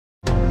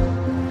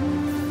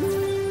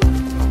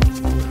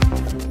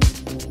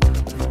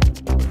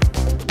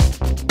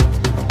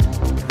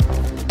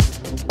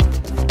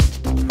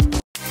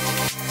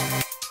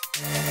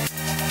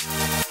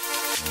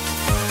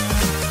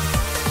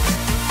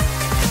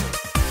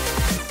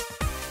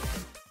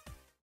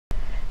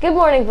Good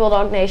morning,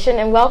 Bulldog Nation,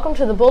 and welcome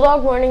to the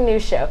Bulldog Morning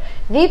News Show,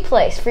 the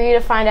place for you to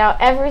find out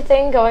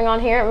everything going on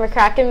here at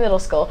McCracken Middle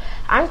School.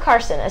 I'm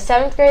Carson, a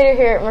 7th grader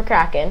here at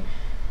McCracken,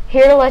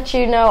 here to let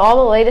you know all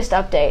the latest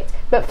updates.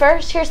 But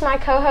first, here's my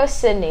co-host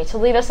Sydney to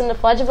lead us in the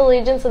Pledge of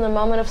Allegiance and the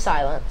moment of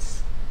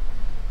silence.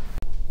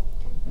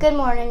 Good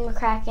morning,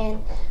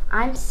 McCracken.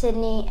 I'm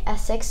Sydney, a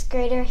 6th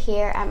grader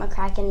here at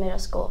McCracken Middle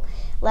School.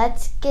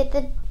 Let's get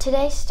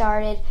today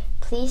started.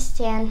 Please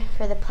stand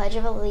for the Pledge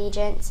of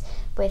Allegiance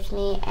with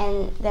me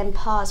and then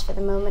pause for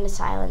the moment of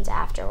silence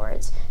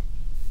afterwards.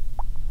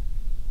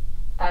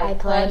 I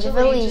pledge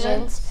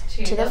allegiance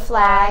to the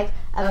flag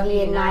of the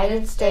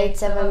United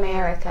States of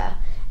America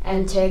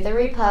and to the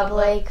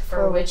republic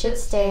for which it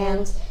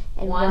stands,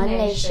 one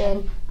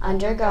nation,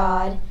 under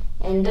God,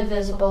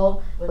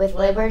 indivisible, with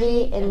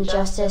liberty and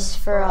justice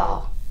for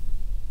all.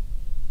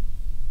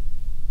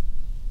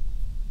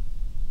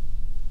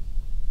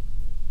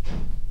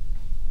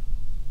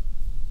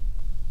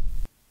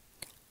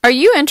 Are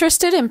you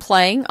interested in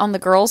playing on the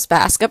girls'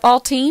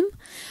 basketball team?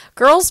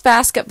 Girls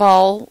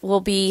basketball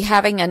will be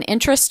having an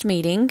interest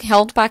meeting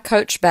held by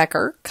Coach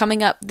Becker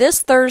coming up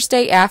this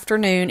Thursday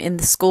afternoon in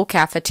the school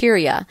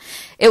cafeteria.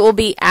 It will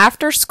be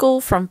after school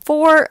from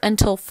 4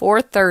 until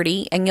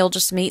 4:30, and you'll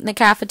just meet in the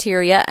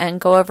cafeteria and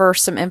go over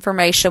some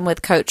information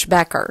with Coach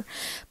Becker.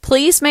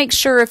 Please make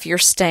sure if you're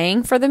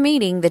staying for the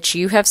meeting that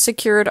you have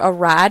secured a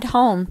ride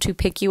home to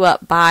pick you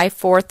up by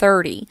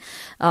 4:30.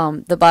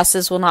 The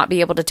buses will not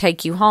be able to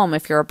take you home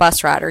if you're a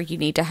bus rider. You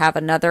need to have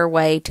another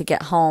way to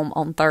get home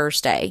on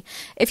Thursday.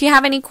 If you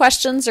have any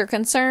questions or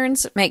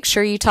concerns, make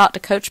sure you talk to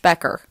Coach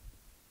Becker.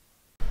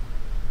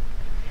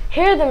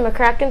 Here are the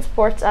McCracken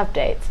sports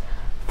updates.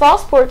 Fall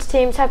sports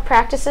teams have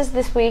practices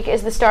this week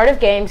as the start of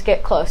games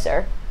get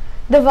closer.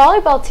 The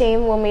volleyball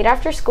team will meet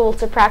after school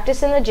to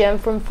practice in the gym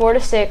from 4 to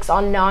 6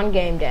 on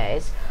non-game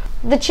days.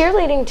 The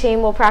cheerleading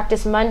team will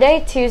practice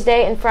Monday,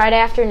 Tuesday, and Friday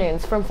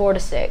afternoons from 4 to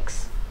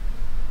 6.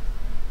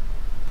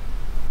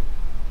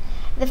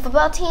 The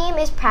football team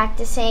is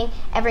practicing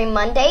every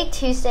Monday,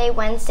 Tuesday,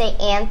 Wednesday,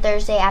 and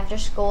Thursday after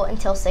school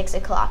until 6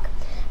 o'clock.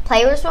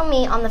 Players will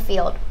meet on the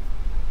field.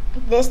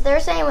 This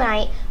Thursday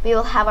night, we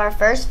will have our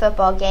first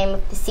football game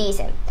of the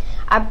season.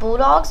 Our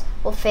Bulldogs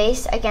will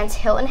face against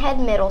Hilton Head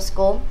Middle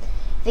School.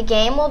 The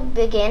game will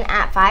begin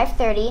at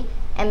 5:30,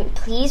 and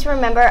please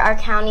remember our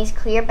county's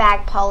clear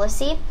bag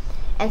policy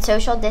and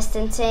social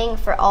distancing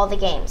for all the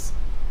games.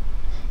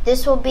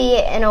 This will be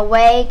an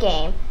away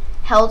game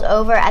held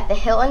over at the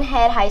Hilton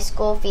Head High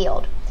School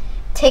field.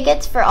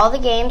 Tickets for all the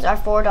games are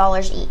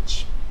 $4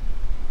 each.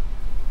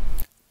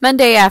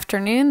 Monday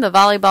afternoon, the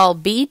volleyball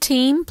B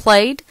team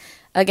played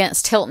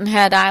against Hilton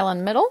Head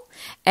Island Middle,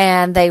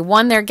 and they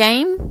won their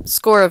game,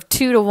 score of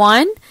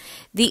 2-1.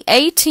 The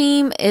A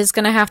team is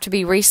going to have to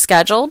be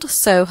rescheduled,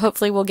 so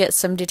hopefully we'll get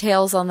some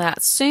details on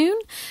that soon.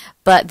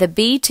 But the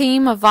B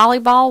team of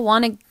volleyball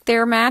won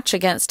their match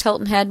against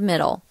Hilton Head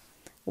Middle.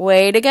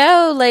 Way to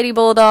go, Lady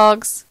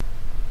Bulldogs!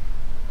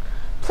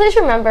 Please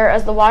remember,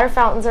 as the water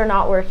fountains are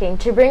not working,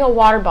 to bring a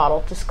water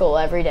bottle to school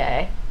every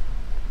day.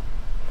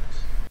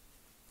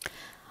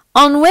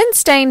 On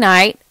Wednesday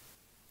night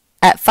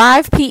at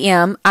 5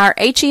 p.m., our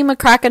H.E.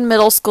 McCracken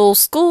Middle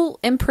School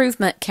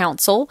Improvement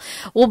Council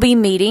will be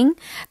meeting.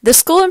 The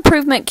School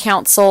Improvement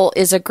Council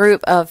is a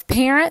group of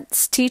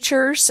parents,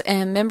 teachers,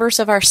 and members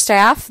of our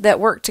staff that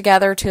work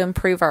together to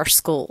improve our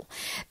school.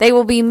 They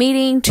will be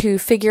meeting to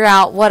figure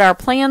out what our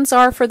plans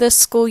are for this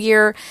school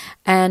year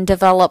and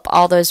develop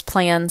all those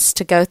plans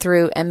to go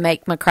through and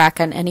make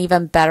McCracken an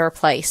even better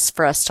place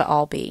for us to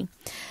all be.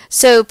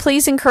 So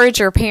please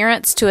encourage your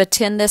parents to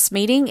attend this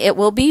meeting. It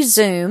will be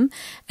Zoom,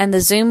 and the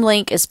Zoom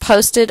link is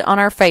posted on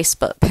our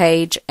Facebook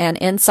page and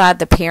inside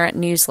the parent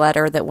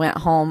newsletter that went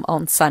home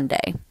on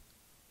Sunday.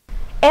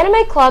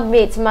 Anime Club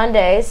meets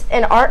Mondays,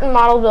 and Art and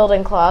Model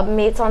Building Club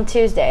meets on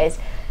Tuesdays.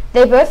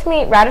 They both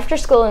meet right after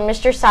school in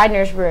Mr.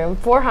 Seidner's room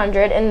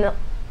 400 in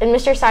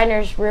Mr.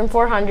 Seidner's room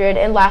 400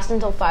 and last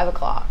until 5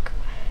 o'clock.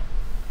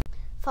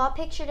 Fall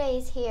Picture Day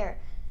is here.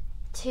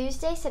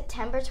 Tuesday,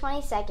 September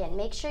 22nd.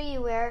 Make sure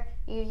you wear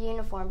your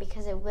uniform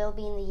because it will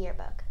be in the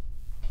yearbook.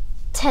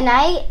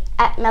 Tonight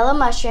at Mellow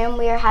Mushroom,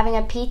 we are having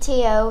a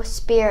PTO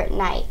Spirit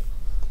Night.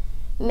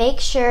 Make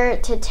sure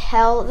to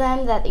tell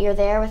them that you're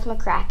there with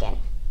McCracken.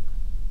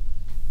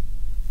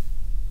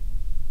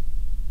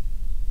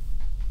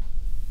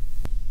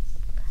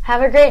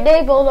 Have a great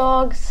day,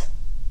 Bulldogs!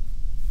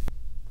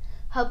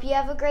 Hope you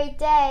have a great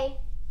day.